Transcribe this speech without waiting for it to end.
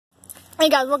Hey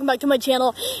guys, welcome back to my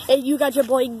channel. You got your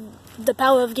boy, the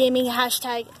power of gaming,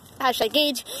 hashtag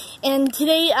Gage. And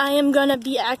today I am gonna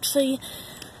be actually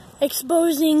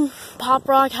exposing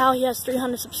poprock, how he has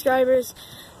 300 subscribers.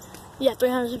 Yeah,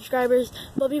 300 subscribers.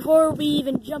 But before we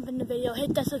even jump in the video,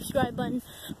 hit that subscribe button,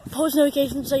 post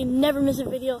notifications so you never miss a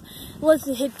video. Let's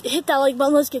hit that like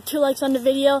button. Let's get 2 likes on the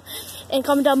video, and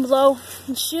comment down below.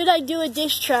 Should I do a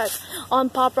diss track on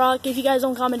poprock? If you guys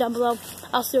don't comment down below,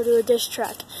 I'll still do a diss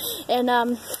track. And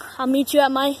I'll meet you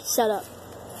at my setup.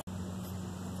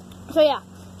 So yeah,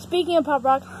 speaking of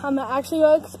poprock, I'm actually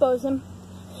gonna expose him.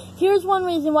 Here's one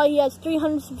reason why he has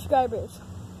 300 subscribers.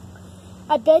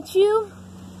 I bet you,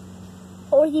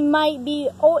 or he might be,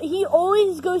 he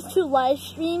always goes to live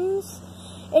streams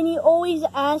and he always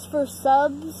asks for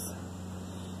subs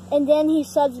and then he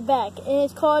subs back, and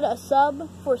it's called a sub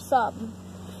for sub.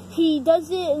 He does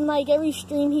it in like every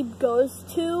stream he goes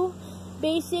to,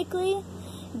 basically.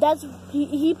 That's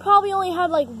he probably only had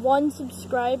like 1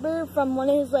 subscriber from one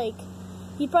of his, like,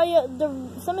 he probably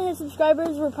some of his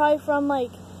subscribers were probably from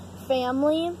like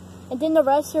family, and then the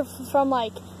rest are from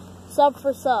like sub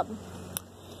for sub.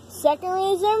 Second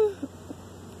reason,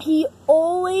 he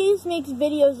always makes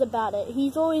videos about it.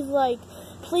 He's always like,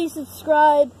 please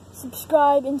subscribe,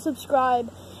 subscribe, and subscribe.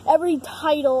 Every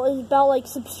title is about like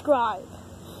subscribe.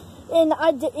 And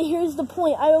here's the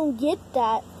point, I don't get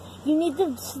that. You need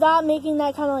to stop making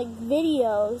that kind of like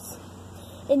videos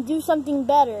and do something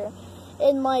better.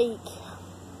 And like,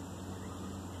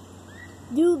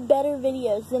 do better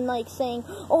videos than like saying,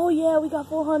 oh yeah, we got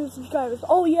 400 subscribers.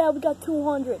 Oh yeah, we got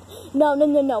 200.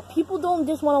 No. People don't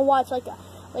just want to watch like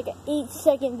an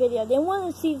 8-second video. They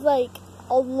want to see like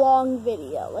a long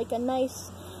video, like a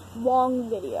nice long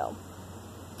video.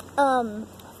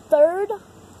 Third,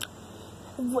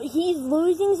 he's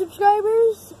losing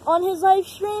subscribers on his live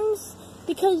streams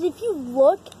because if you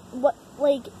look,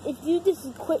 if you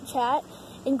just quit chat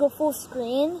and go full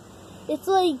screen, it's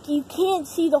like you can't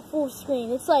see the full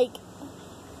screen. It's like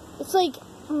let's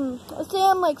say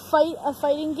I'm like a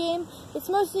fighting game. It's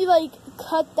mostly like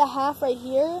cut the half right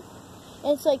here,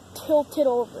 and it's like tilted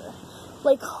over.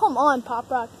 Like, come on,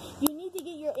 poprock, you need to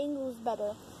get your angles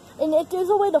better. And if there's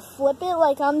a way to flip it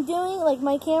like I'm doing, like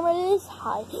my camera is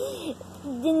high,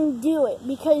 then do it,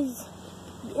 because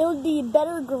it would be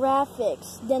better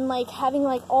graphics than like having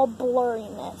like all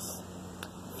blurriness.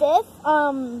 Fifth,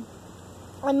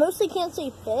 I mostly can't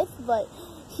say fifth, but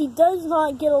he does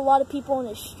not get a lot of people on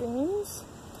his streams.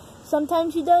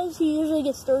 Sometimes he does. He usually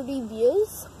gets 30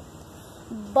 views.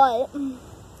 But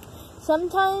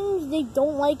sometimes they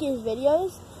don't like his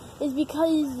videos. Is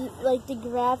because like the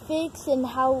graphics and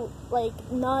how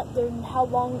how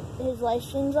long his live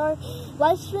streams are.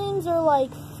 Live streams are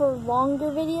like for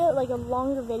longer video, like a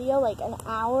longer video, like an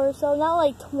hour or so, not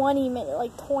like 20 minutes,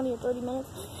 like 20 or 30 minutes.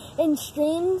 In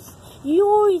streams, you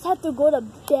always have to go to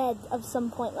bed at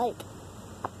some point. Like,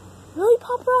 really,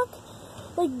 poprock?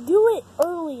 Like, do it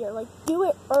earlier. Like, do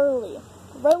it early.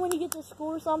 Right when you get to school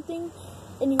or something,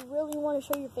 and you really want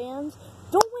to show your fans,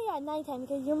 don't wait at nighttime,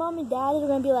 because your mom and dad are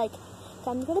going to be like,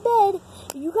 time to go to bed.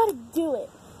 You got to do it.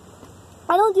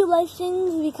 I don't do live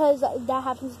streams because that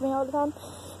happens to me all the time.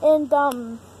 And,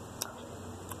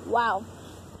 wow.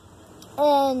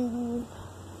 And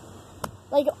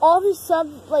like all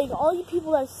you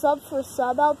people that sub for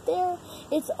sub out there,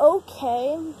 it's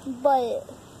okay, but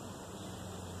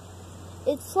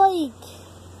it's like,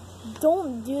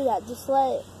 don't do that. Just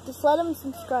let them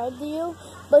subscribe to you.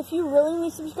 But if you really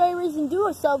need subscribers, then do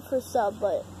a sub for sub.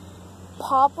 But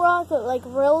poprock, like,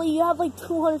 really, you have like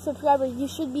 200 subscribers. You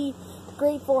should be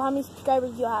grateful how many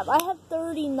subscribers you have. I have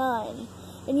 39,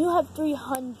 and you have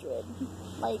 300.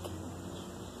 Like,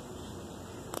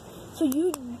 so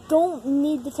you don't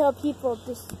need to tell people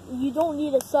this. You don't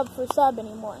need a sub for sub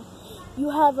anymore. You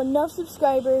have enough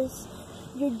subscribers.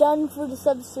 You're done for the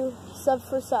sub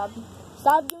for sub.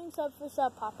 Stop doing sub for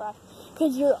sub, poprock,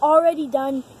 because you're already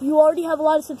done. You already have a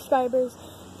lot of subscribers.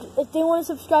 If they want to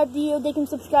subscribe to you, they can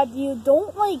subscribe to you.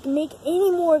 Don't like make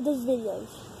any more of those videos,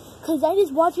 because I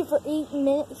just watch it for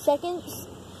 8 seconds.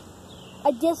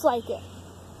 I dislike it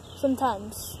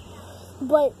sometimes,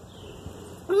 but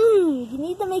you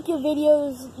need to make your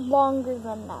videos longer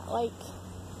than that. Like,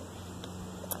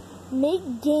 make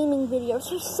gaming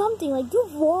videos or something. Like, do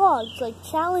vlogs, like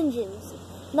challenges,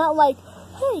 not like,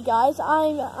 hey guys,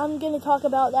 I'm gonna talk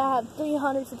about that I have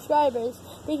 300 subscribers.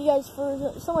 Thank you guys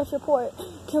for so much support.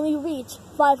 Can we reach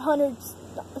 500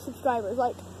 subscribers?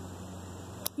 Like,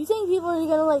 you think people are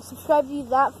gonna like subscribe to you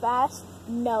that fast?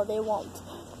 No, they won't.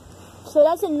 So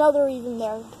that's another reason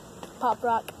there,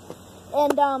 poprock.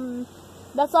 And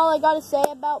that's all I gotta say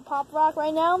about poprock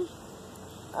right now.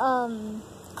 I'm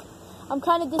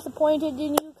kind of disappointed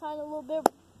in you, kind of a little bit,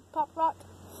 poprock,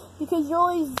 because you're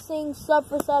always saying sub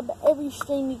for sub every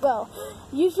stream you go.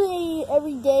 Usually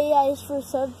every day I ask for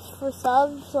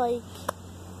subs like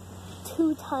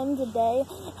 2 times a day.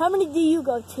 How many do you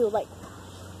go to? Like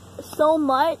so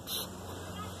much.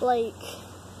 Like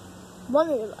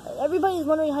everybody's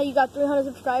wondering how you got 300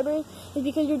 subscribers. It's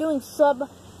because you're doing sub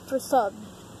for sub.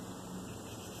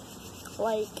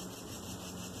 Like,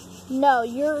 no,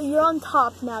 you're on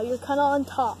top now. You're kind of on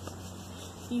top.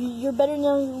 You're better than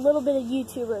a little bit of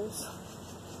YouTubers.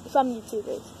 Some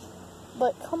YouTubers.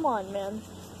 But come on, man.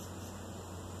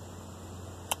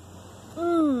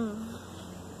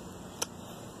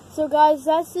 So guys,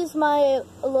 that's just my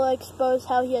little expose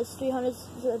how he has 300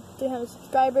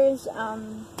 subscribers.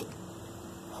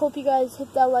 Hope you guys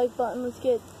hit that like button. Let's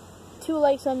get 2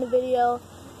 likes on the video.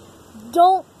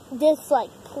 Don't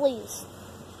dislike, please.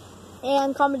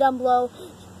 And comment down below,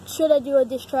 should I do a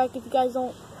diss track? If you guys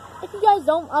don't,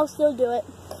 I'll still do it.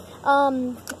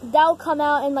 That'll come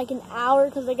out in like an hour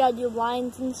because I gotta do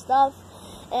lines and stuff.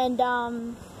 And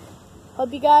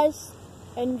hope you guys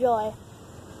enjoy.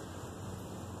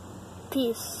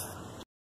 Peace.